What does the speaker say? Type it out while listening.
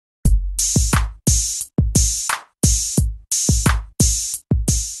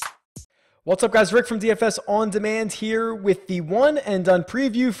What's up, guys? Rick from DFS On Demand here with the one and done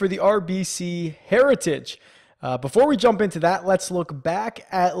preview for the RBC Heritage. Before we jump into that, let's look back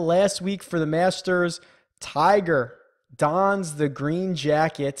at last week for the Masters. Tiger dons the green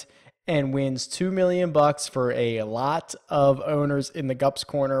jacket and wins $2 million for a lot of owners in the Gups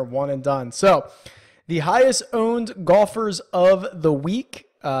corner, one and done. So the highest owned golfers of the week,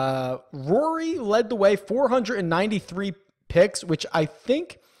 Rory led the way, 493 picks, which I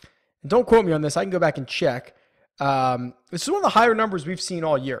think, don't quote me on this, I can go back and check. This is one of the higher numbers we've seen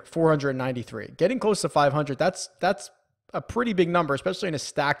all year, 493. Getting close to 500, that's a pretty big number, especially in a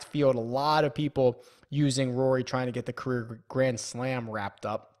stacked field. A lot of people using Rory trying to get the career Grand Slam wrapped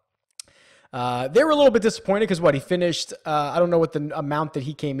up. They were a little bit disappointed because he finished, I don't know what the amount that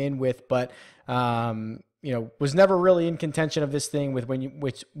he came in with, but was never really in contention of this thing when you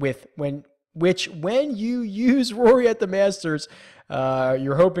use Rory at the Masters,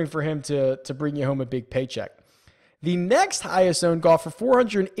 you're hoping for him to bring you home a big paycheck. The next highest owned golfer,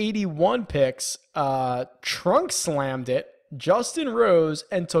 481 picks, trunk slammed it, Justin Rose,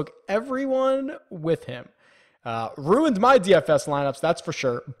 and took everyone with him. Ruined my DFS lineups, that's for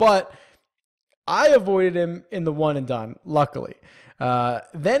sure, but I avoided him in the one and done, luckily.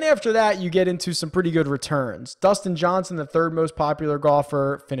 Then after that, you get into some pretty good returns. Dustin Johnson, the third most popular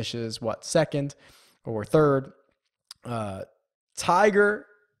golfer, finishes, second or third. Tiger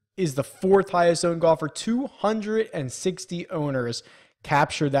is the fourth highest owned golfer. 260 owners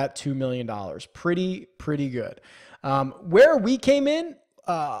captured that $2 million. Pretty good. Where we came in,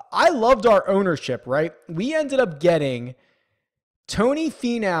 I loved our ownership, right? We ended up getting Tony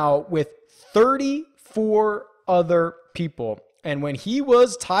Finau with 34 other people. And when he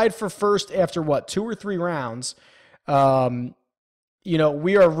was tied for first after 2 or 3 rounds,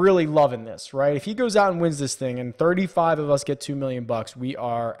 we are really loving this, right? If he goes out and wins this thing and 35 of us get $2 million, we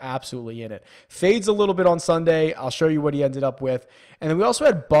are absolutely in it. Fades a little bit on Sunday. I'll show you what he ended up with. And then we also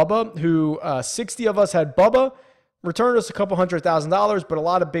had Bubba, who 60 of us had Bubba, returned us a couple $100,000, but a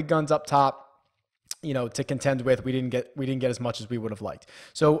lot of big guns up top, to contend with. We didn't get as much as we would have liked.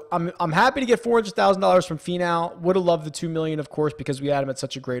 So I'm happy to get $400,000 from Finau. Would have loved the $2 million, of course, because we had him at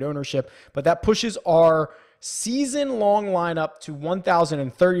such a great ownership. But that pushes our season-long lineup to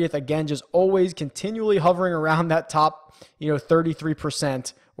 1,030th. Again, just always continually hovering around that top,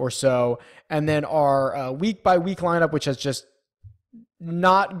 33% or so. And then our week-by-week lineup, which has just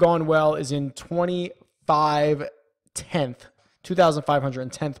not gone well, is in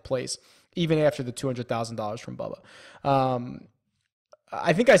 2,510th place, even after the $200,000 from Bubba.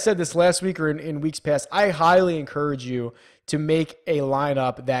 I think I said this last week or in weeks past. I highly encourage you to make a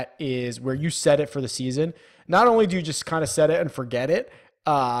lineup that is where you set it for the season. Not only do you just kind of set it and forget it,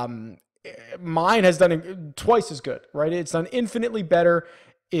 mine has done it twice as good, right? It's done infinitely better.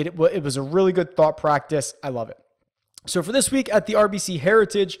 It was a really good thought practice. I love it. So for this week at the RBC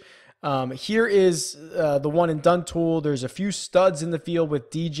Heritage, here is the one and done tool. There's a few studs in the field with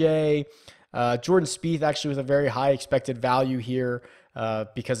DJ. Jordan Spieth actually with a very high expected value here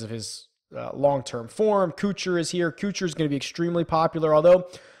because of his long-term form. Kuchar is here. Kuchar is going to be extremely popular, although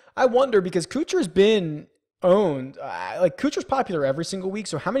I wonder because Kuchar's been owned. Kuchar's popular every single week,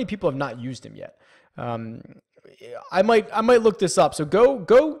 so how many people have not used him yet? I might look this up. So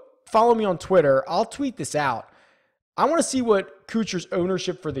go follow me on Twitter. I'll tweet this out. I want to see what Kuchar's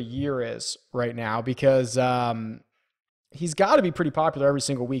ownership for the year is right now because he's got to be pretty popular every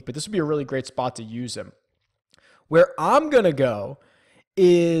single week, but this would be a really great spot to use him. Where I'm going to go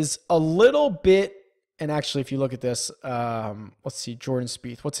is a little bit, and actually if you look at this, let's see, Jordan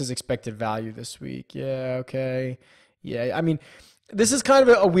Spieth, what's his expected value this week? Yeah, okay. Yeah, I mean, this is kind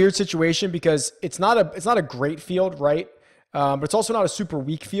of a weird situation because it's not a great field, right? But it's also not a super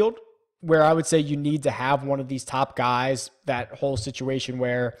weak field, where I would say you need to have one of these top guys, that whole situation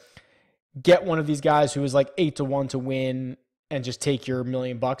where get one of these guys who is 8-1 to win and just take your $1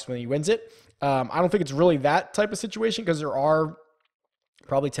 million when he wins it. I don't think it's really that type of situation because there are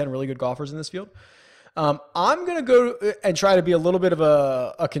probably 10 really good golfers in this field. I'm going to go and try to be a little bit of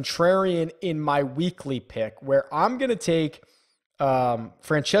a contrarian in my weekly pick where I'm going to take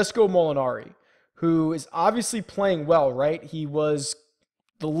Francesco Molinari, who is obviously playing well, right? He was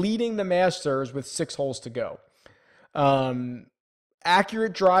leading the Masters with 6 holes to go.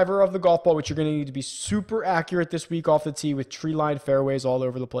 Accurate driver of the golf ball, which you're going to need to be super accurate this week off the tee with tree-lined fairways all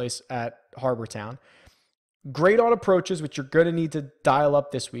over the place at Harbor Town. Great on approaches, which you're going to need to dial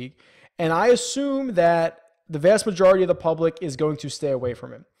up this week. And I assume that the vast majority of the public is going to stay away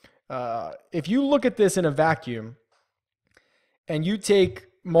from him. If you look at this in a vacuum and you take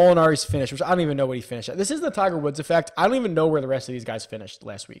Molinari's finish, which I don't even know what he finished at. This is the Tiger Woods effect. I don't even know where the rest of these guys finished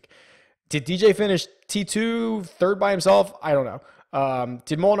last week. Did DJ finish T2, third by himself? I don't know.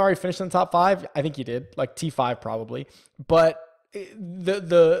 Did Molinari finish in the top 5? I think he did, like T5 probably. But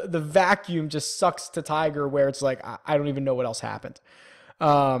the vacuum just sucks to Tiger, where it's like, I don't even know what else happened.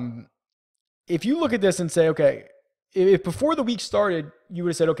 If you look at this and say, okay, if before the week started, you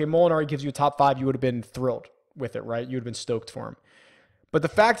would have said, okay, Molinari gives you a top 5, you would have been thrilled with it, right? You would have been stoked for him. But the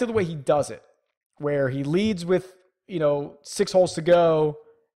fact of the way he does it, where he leads with, 6 holes to go,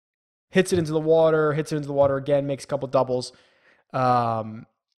 hits it into the water again, makes a couple doubles,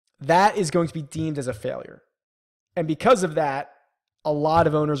 that is going to be deemed as a failure. And because of that, a lot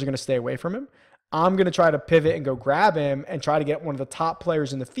of owners are going to stay away from him. I'm going to try to pivot and go grab him and try to get one of the top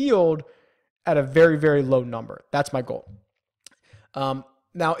players in the field at a very, very low number. That's my goal.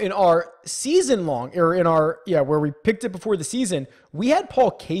 Now, in our season long, or in our, where we picked it before the season, we had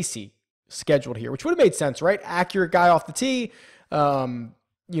Paul Casey scheduled here, which would have made sense, right? Accurate guy off the tee, would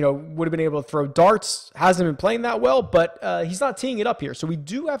have been able to throw darts. Hasn't been playing that well, but he's not teeing it up here. So we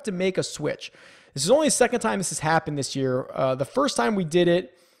do have to make a switch. This is only the second time this has happened this year. The first time we did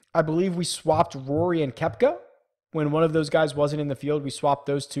it, I believe we swapped Rory and Koepka. When one of those guys wasn't in the field, we swapped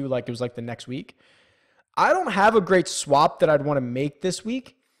those two like it was like the next week. I don't have a great swap that I'd want to make this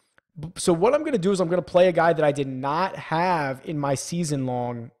week. So what I'm going to do is I'm going to play a guy that I did not have in my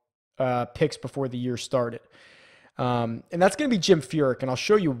season-long picks before the year started. And that's going to be Jim Furyk, and I'll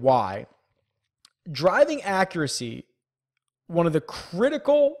show you why. Driving accuracy, one of the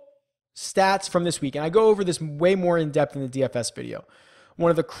critical stats from this week, and I go over this way more in depth in the DFS video. One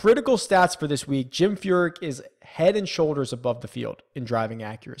of the critical stats for this week, Jim Furyk is head and shoulders above the field in driving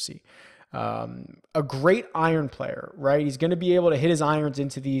accuracy. A great iron player, right? He's going to be able to hit his irons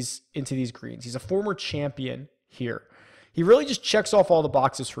into these greens. He's a former champion here. He really just checks off all the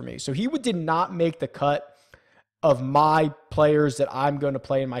boxes for me. So he did not make the cut of my players that I'm going to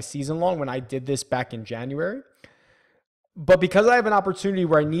play in my season long when I did this back in January. But because I have an opportunity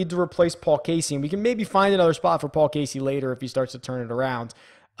where I need to replace Paul Casey, and we can maybe find another spot for Paul Casey later if he starts to turn it around,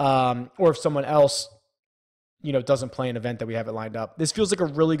 or if someone else, doesn't play an event that we have it lined up. This feels like a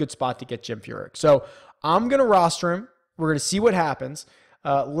really good spot to get Jim Furyk. So I'm going to roster him. We're going to see what happens.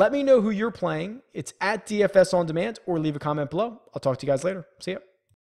 Let me know who you're playing. It's at DFS On Demand, or leave a comment below. I'll talk to you guys later. See ya.